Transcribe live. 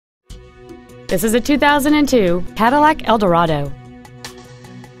This is a 2002 Cadillac Eldorado.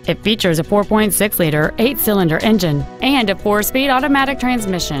 It features a 4.6-liter 8-cylinder engine and a 4-speed automatic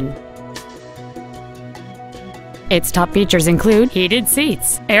transmission. Its top features include heated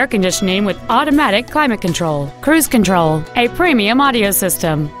seats, air conditioning with automatic climate control, cruise control, a premium audio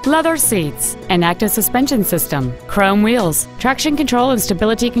system, leather seats, an active suspension system, chrome wheels, traction control and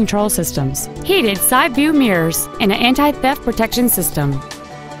stability control systems, heated side view mirrors, and an anti-theft protection system.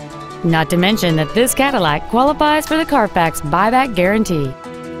 Not to mention that this Cadillac qualifies for the Carfax buyback guarantee.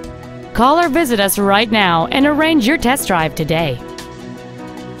 Call or visit us right now and arrange your test drive today.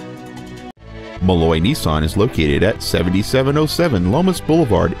 Melloy Nissan is located at 7707 Lomas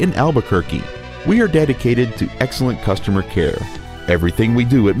Boulevard in Albuquerque. We are dedicated to excellent customer care. Everything we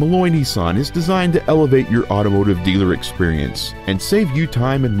do at Melloy Nissan is designed to elevate your automotive dealer experience and save you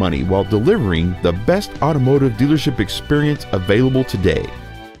time and money while delivering the best automotive dealership experience available today.